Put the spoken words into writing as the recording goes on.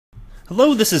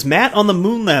Hello, this is Matt on the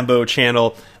Moon Lambo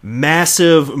channel.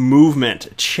 Massive movement.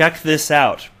 Check this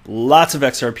out. Lots of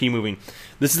XRP moving.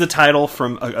 This is the title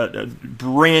from a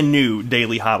brand new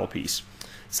daily hodl piece.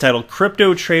 It's titled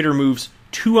Crypto Trader Moves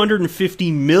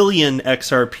 250 million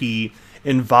XRP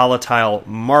in volatile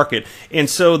market. And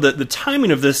so the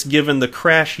timing of this, given the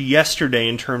crash yesterday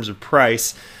in terms of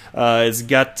price, has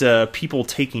got people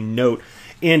taking note.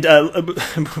 And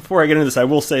before I get into this, I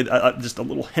will say just a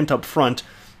little hint up front.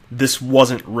 This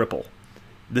wasn't Ripple.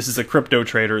 This is a crypto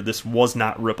trader. This was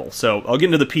not Ripple. So I'll get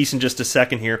into the piece in just a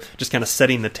second here, just kind of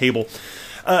setting the table.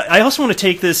 I also want to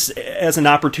take this as an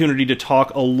opportunity to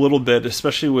talk a little bit,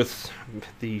 especially with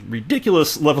the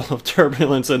ridiculous level of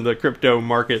turbulence in the crypto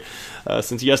market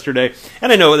since yesterday.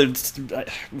 And I know it's,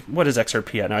 what is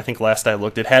XRP at now? I think last I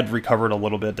looked, it had recovered a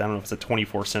little bit. I don't know if it's at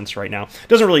 24 cents right now. It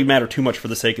doesn't really matter too much for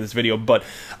the sake of this video, but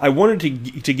I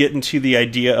wanted to get into the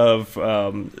idea of,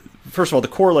 first of all, the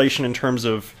correlation in terms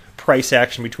of price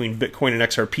action between Bitcoin and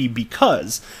XRP,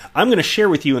 because I'm going to share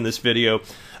with you in this video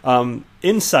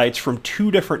insights from two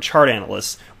different chart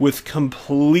analysts with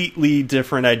completely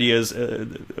different ideas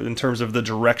in terms of the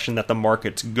direction that the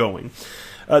market's going.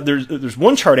 There's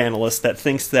one chart analyst that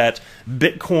thinks that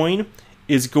Bitcoin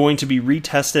is going to be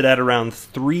retested at around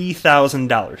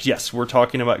 $3,000. Yes, we're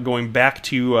talking about going back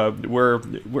to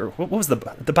what was the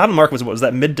bottom mark was, what was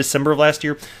that, mid-December of last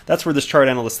year? That's where this chart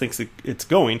analyst thinks it's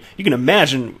going. You can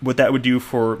imagine what that would do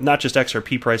for not just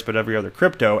XRP price, but every other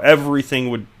crypto. Everything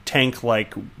would tank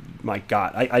like, my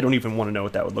God, I don't even want to know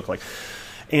what that would look like.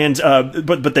 And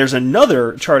but there's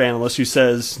another chart analyst who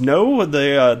says no,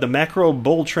 the macro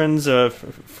bull trends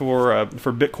for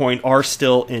Bitcoin are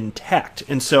still intact.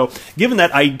 And so, given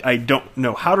that I don't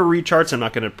know how to read charts, I'm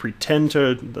not going to pretend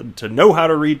to know how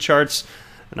to read charts.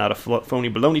 I'm not a phony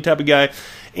baloney type of guy,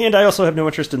 and I also have no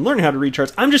interest in learning how to read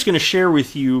charts. I'm just going to share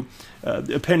with you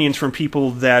opinions from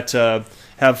people that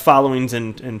have followings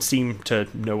and seem to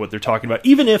know what they're talking about,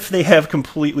 even if they have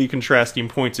completely contrasting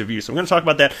points of view. So I'm going to talk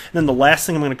about that. And then the last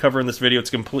thing I'm going to cover in this video, it's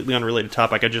a completely unrelated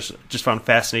topic I just found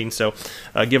fascinating. So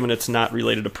given it's not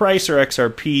related to price or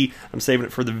XRP, I'm saving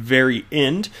it for the very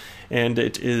end. And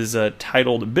it is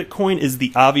titled, Bitcoin is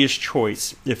the obvious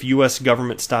choice if U.S.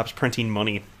 government stops printing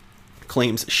money,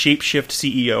 claims Shapeshift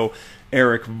CEO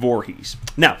Eric Voorhees.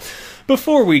 Now,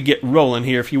 before we get rolling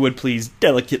here, if you would please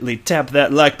delicately tap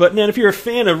that like button, and if you're a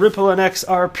fan of Ripple and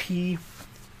XRP,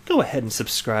 go ahead and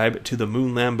subscribe to the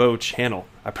Moon Lambo channel.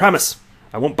 I promise,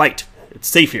 I won't bite. It's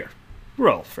safe here. We're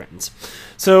all friends.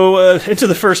 So, into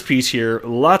the first piece here,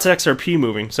 lots of XRP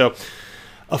moving. So,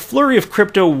 a flurry of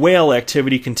crypto whale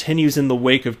activity continues in the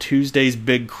wake of Tuesday's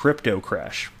big crypto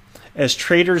crash, as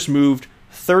traders moved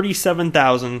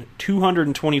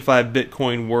 37,225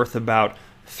 Bitcoin worth about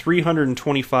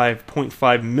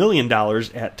 $325.5 million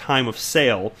at time of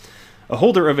sale. A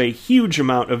holder of a huge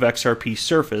amount of XRP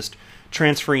surfaced,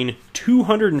 transferring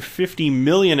 250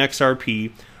 million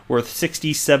XRP worth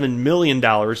 $67 million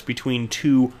between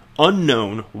two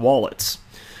unknown wallets.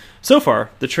 So far,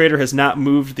 the trader has not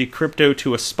moved the crypto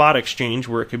to a spot exchange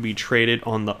where it could be traded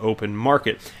on the open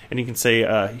market. And you can say,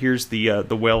 here's the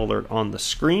whale alert on the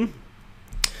screen.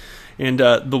 And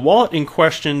the wallet in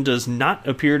question does not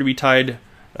appear to be tied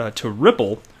to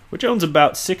Ripple, which owns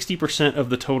about 60%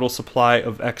 of the total supply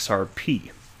of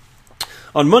XRP.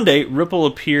 On Monday, Ripple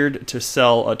appeared to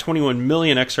sell 21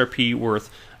 million XRP worth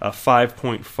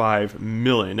 $5.5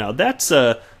 million. Now that's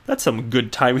some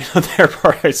good timing on their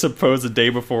part, I suppose, a day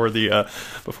before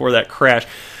before that crash.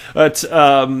 But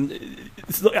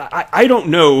I don't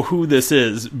know who this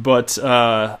is, but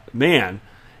man,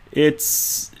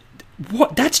 it's.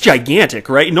 What? That's gigantic,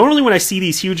 right? Normally when I see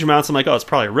these huge amounts, I'm like, oh, it's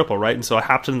probably Ripple, right? And so I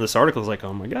hopped into this article, I was like,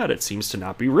 oh my God, it seems to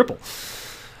not be Ripple.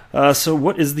 So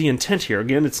what is the intent here?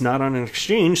 Again, it's not on an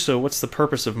exchange, so what's the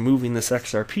purpose of moving this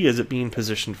XRP? Is it being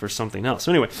positioned for something else?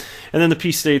 So anyway, and then the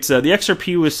piece states, the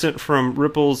XRP was sent from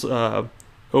Ripple's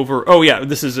over, oh yeah,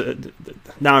 this is,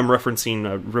 now I'm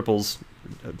referencing Ripple's,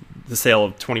 the sale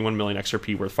of 21 million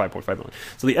XRP worth 5.5 million.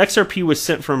 So the XRP was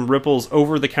sent from Ripple's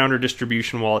over-the-counter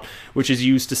distribution wallet, which is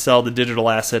used to sell the digital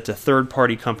asset to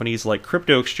third-party companies like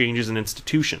crypto exchanges and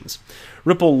institutions.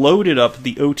 Ripple loaded up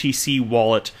the OTC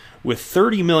wallet with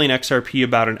 30 million XRP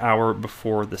about an hour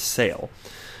before the sale.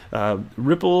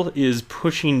 Ripple is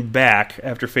pushing back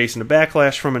after facing a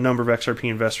backlash from a number of XRP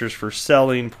investors for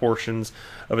selling portions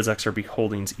of its XRP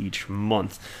holdings each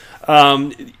month.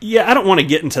 Yeah, I don't want to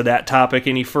get into that topic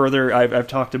any further. I've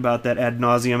talked about that ad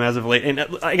nauseum as of late, and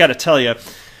I got to tell you,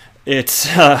 it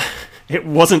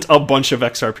wasn't a bunch of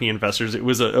XRP investors. It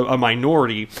was a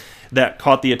minority that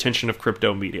caught the attention of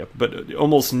crypto media, but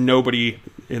almost nobody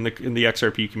in the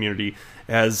XRP community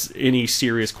has any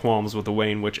serious qualms with the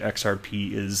way in which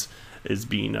XRP is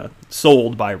being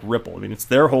sold by Ripple. I mean, it's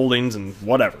their holdings and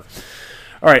whatever.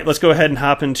 All right, let's go ahead and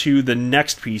hop into the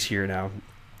next piece here now.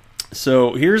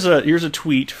 So here's a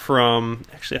tweet from,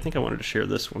 actually, I think I wanted to share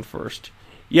this one first.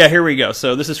 Yeah, here we go.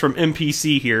 So this is from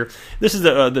MPC here. This is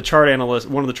the chart analyst,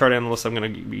 one of the chart analysts I'm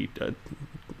going to be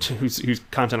whose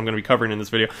content I'm going to be covering in this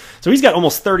video. So he's got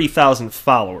almost 30,000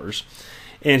 followers.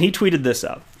 And he tweeted this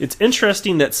out. It's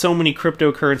interesting that so many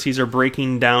cryptocurrencies are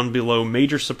breaking down below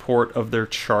major support of their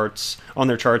charts on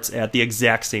their charts at the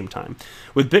exact same time.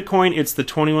 With Bitcoin, it's the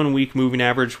 21-week moving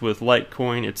average. With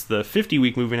Litecoin, it's the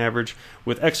 50-week moving average.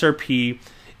 With XRP,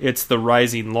 it's the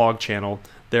rising log channel.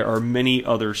 There are many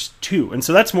others too. And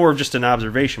so that's more of just an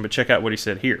observation, but check out what he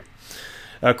said here.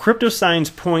 Crypto signs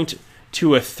point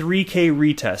to a 3K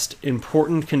retest,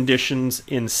 important conditions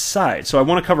inside. So I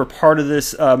want to cover part of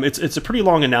this. It's a pretty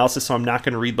long analysis, so I'm not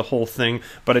going to read the whole thing,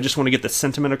 but I just want to get the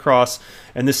sentiment across.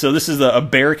 And this is a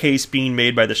bear case being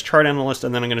made by this chart analyst,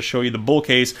 and then I'm going to show you the bull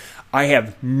case. I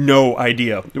have no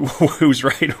idea who's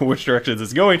right or which direction this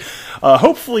is going.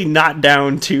 Hopefully not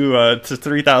down to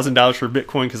 $3,000 for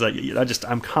Bitcoin, because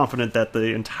I'm confident that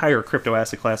the entire crypto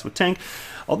asset class would tank.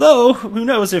 Although, who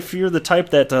knows, if you're the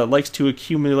type that likes to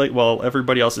accumulate while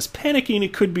everybody else is panicking,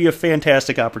 it could be a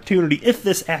fantastic opportunity. If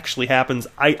this actually happens,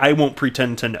 I won't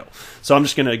pretend to know. So I'm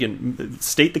just going to, again,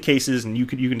 state the cases, and you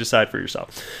can decide for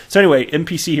yourself. So anyway,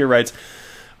 MPC here writes,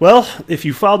 well, if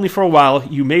you followed me for a while,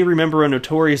 you may remember a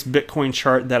notorious Bitcoin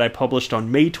chart that I published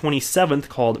on May 27th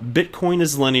called Bitcoin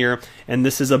is Linear, and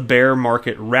this is a bear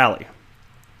market rally.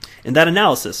 In that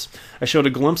analysis, I showed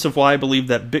a glimpse of why I believe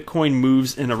that Bitcoin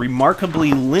moves in a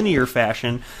remarkably linear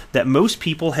fashion that most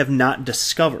people have not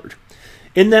discovered.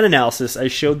 In that analysis, I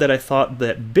showed that I thought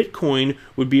that Bitcoin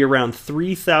would be around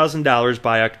 $3,000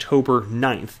 by October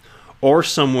 9th, or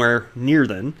somewhere near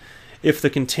then, if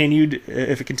it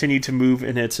continued to move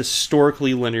in its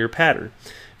historically linear pattern.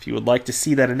 If you would like to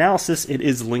see that analysis, it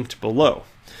is linked below.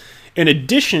 In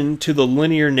addition to the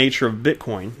linear nature of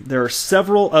Bitcoin, there are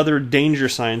several other danger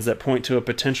signs that point to a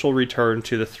potential return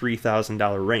to the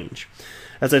 $3,000 range.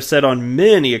 As I've said on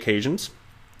many occasions,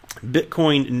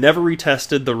 Bitcoin never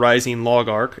retested the rising log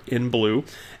arc in blue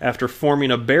after forming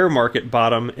a bear market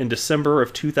bottom in December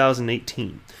of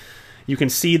 2018. You can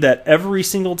see that every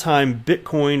single time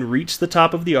Bitcoin reached the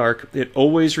top of the arc, it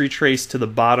always retraced to the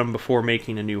bottom before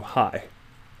making a new high.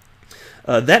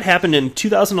 That happened in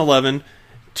 2011,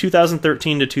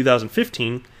 2013 to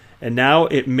 2015, and now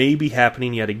it may be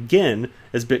happening yet again,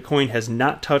 as Bitcoin has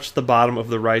not touched the bottom of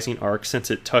the rising arc since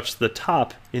it touched the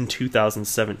top in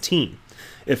 2017.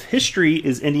 If history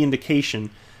is any indication,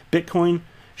 Bitcoin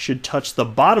should touch the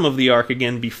bottom of the arc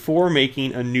again before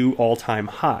making a new all-time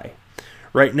high.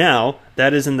 Right now,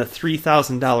 that is in the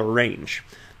 $3,000 range,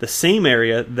 the same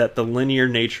area that the linear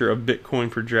nature of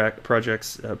Bitcoin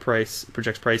projects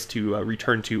price to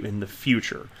return to in the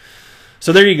future.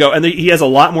 So there you go, and he has a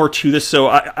lot more to this, so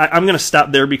I'm going to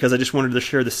stop there because I just wanted to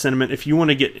share the sentiment. If you want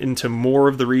to get into more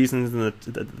of the reasons and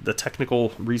the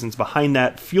technical reasons behind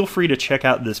that, feel free to check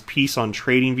out this piece on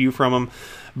TradingView from him,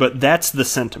 but that's the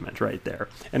sentiment right there.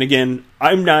 And again,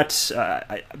 I'm not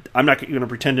going to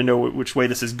pretend to know which way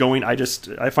this is going.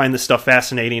 I find this stuff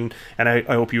fascinating, and I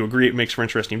hope you agree. It makes for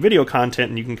interesting video content,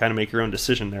 and you can kind of make your own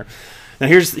decision there. Now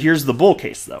here's the bull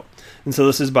case, though. And so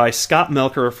this is by Scott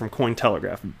Melker from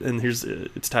Cointelegraph. And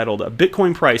it's titled,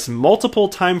 Bitcoin Price, Multiple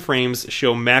Time Frames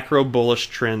Show Macro Bullish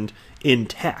Trend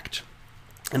Intact.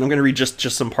 And I'm going to read just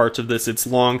some parts of this. It's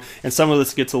long, and some of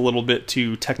this gets a little bit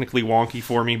too technically wonky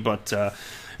for me, but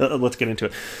let's get into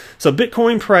it. So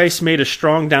Bitcoin price made a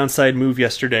strong downside move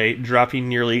yesterday, dropping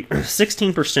nearly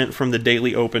 16% from the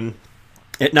daily open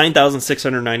at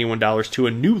 $9,691 to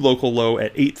a new local low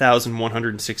at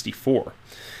 $8,164.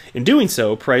 In doing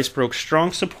so, price broke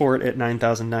strong support at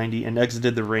 $9,090 and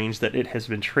exited the range that it has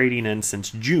been trading in since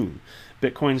June.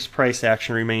 Bitcoin's price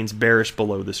action remains bearish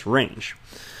below this range.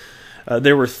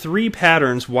 There were three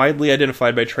patterns widely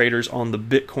identified by traders on the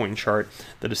Bitcoin chart: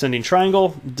 the descending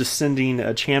triangle,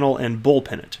 descending channel, and bull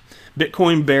pennant.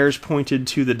 Bitcoin bears pointed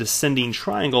to the descending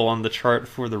triangle on the chart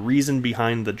for the reason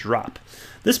behind the drop.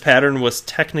 This pattern was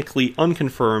technically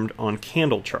unconfirmed on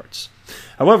candle charts.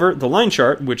 However, the line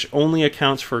chart, which only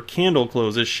accounts for candle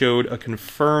closes, showed a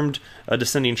confirmed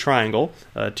descending triangle,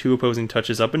 two opposing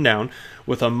touches up and down,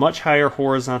 with a much higher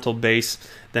horizontal base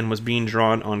than was being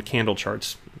drawn on candle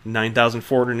charts.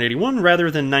 9,481 rather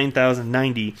than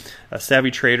 9,090. Savvy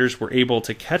traders were able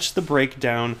to catch the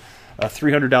breakdown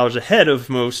 $300 ahead of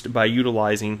most by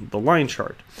utilizing the line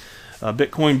chart.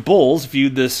 Bitcoin bulls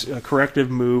viewed this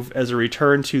corrective move as a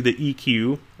return to the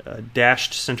EQ,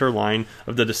 dashed center line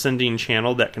of the descending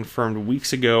channel that confirmed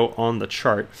weeks ago on the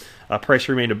chart. Price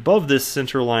remained above this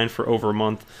center line for over a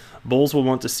month. Bulls will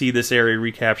want to see this area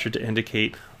recaptured to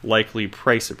indicate likely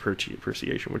price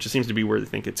appreciation, which seems to be where they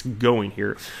think it's going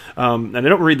here. And I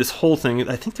don't read this whole thing.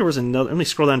 I think there was another. Let me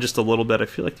scroll down just a little bit. I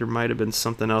feel like there might have been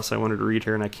something else I wanted to read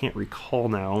here, and I can't recall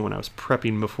now when I was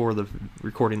prepping before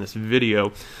recording this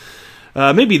video.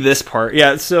 Maybe this part.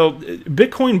 Yeah, so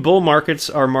Bitcoin bull markets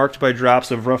are marked by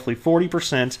drops of roughly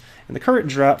 40%, and the current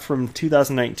drop from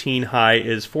 2019 high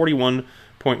is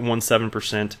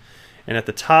 41.17%. And at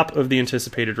the top of the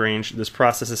anticipated range, this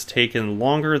process has taken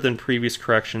longer than previous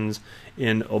corrections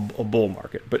in a bull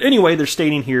market. But anyway, they're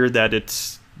stating here that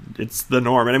it's the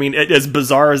norm. And I mean, as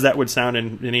bizarre as that would sound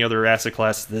in any other asset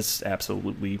class, this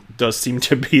absolutely does seem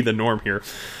to be the norm here.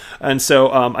 And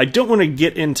so I don't want to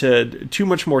get into too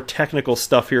much more technical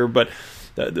stuff here, but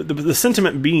the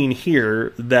sentiment being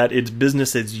here that it's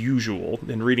business as usual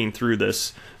in reading through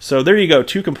this. So there you go,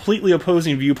 two completely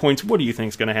opposing viewpoints. What do you think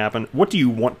is going to happen? What do you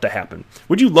want to happen?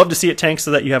 Would you love to see it tank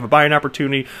so that you have a buying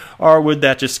opportunity, or would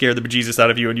that just scare the bejesus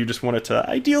out of you and you just want it to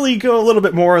ideally go a little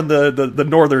bit more in the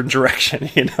northern direction,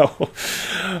 you know?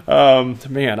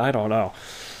 Man, I don't know.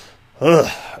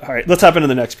 Ugh. All right, let's hop into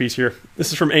the next piece here.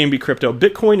 This is from A&B Crypto.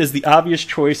 Bitcoin is the obvious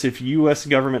choice if U.S.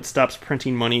 government stops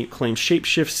printing money, claims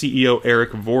Shapeshift CEO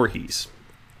Eric Voorhees.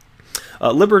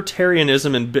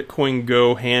 Libertarianism and Bitcoin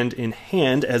go hand in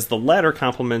hand as the latter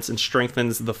complements and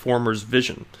strengthens the former's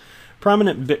vision.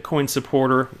 Prominent Bitcoin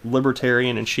supporter,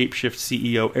 libertarian, and Shapeshift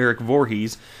CEO Eric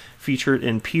Voorhees featured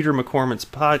in Peter McCormick's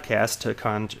podcast to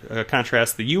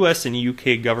contrast the U.S. and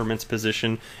U.K. government's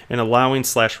position in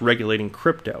allowing/regulating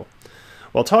crypto.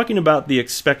 While talking about the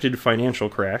expected financial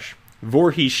crash,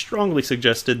 Voorhees strongly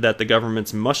suggested that the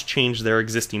governments must change their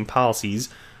existing policies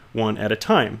one at a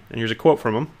time. And here's a quote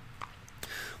from him.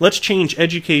 "Let's change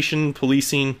education,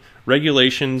 policing,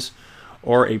 regulations,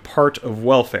 or a part of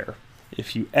welfare.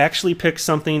 If you actually pick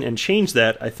something and change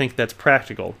that, I think that's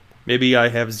practical. Maybe I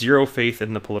have zero faith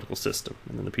in the political system."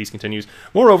 And then the piece continues.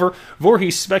 Moreover,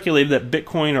 Voorhees speculated that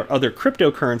Bitcoin or other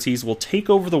cryptocurrencies will take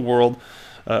over the world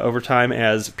over time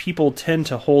as people tend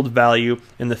to hold value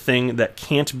in the thing that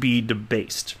can't be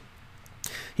debased.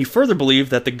 He further believed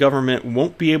that the government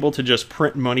won't be able to just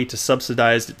print money to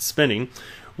subsidize its spending,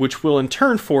 which will in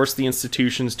turn force the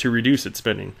institutions to reduce its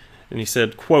spending. And he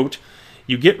said, quote,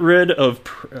 You get rid of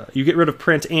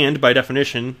print and, by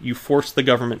definition, you force the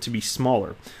government to be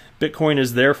smaller. Bitcoin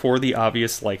is therefore the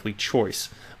obvious likely choice.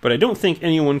 But I don't think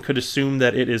anyone could assume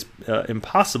that it is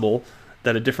impossible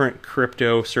that a different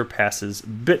crypto surpasses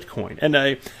Bitcoin. And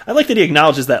I like that he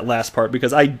acknowledges that last part,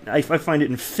 because I find it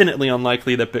infinitely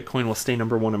unlikely that Bitcoin will stay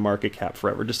number one in market cap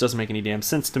forever. It just doesn't make any damn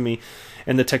sense to me.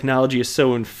 And the technology is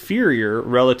so inferior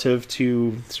relative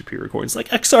to superior coins like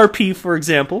XRP, for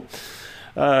example.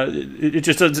 It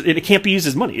just doesn't, it can't be used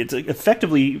as money. It's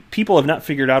effectively, people have not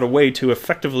figured out a way to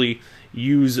effectively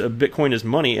use Bitcoin as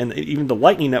money, and even the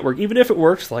Lightning Network, even if it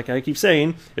works, like I keep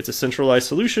saying, it's a centralized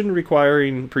solution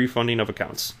requiring pre-funding of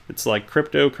accounts. It's like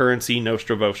cryptocurrency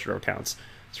Nostra Vostra accounts.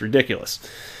 It's ridiculous.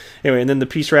 Anyway, and then the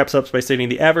piece wraps up by stating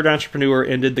the average entrepreneur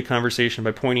ended the conversation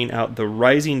by pointing out the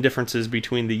rising differences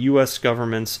between the U.S.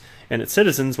 governments and its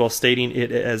citizens, while stating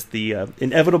it as the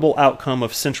inevitable outcome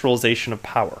of centralization of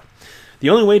power. The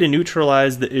only way to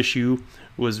neutralize the issue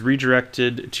was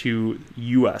redirected to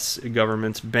U.S.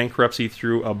 government's bankruptcy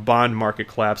through a bond market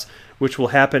collapse, which will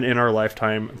happen in our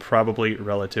lifetime, probably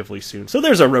relatively soon. So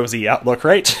there's a rosy outlook,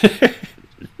 right?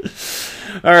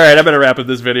 All right, I better wrap up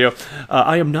this video.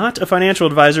 I am not a financial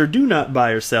advisor. Do not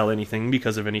buy or sell anything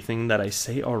because of anything that I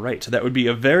say or write. That would be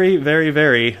a very, very,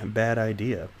 very bad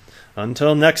idea.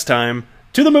 Until next time,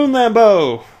 to the moon,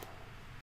 Lambo!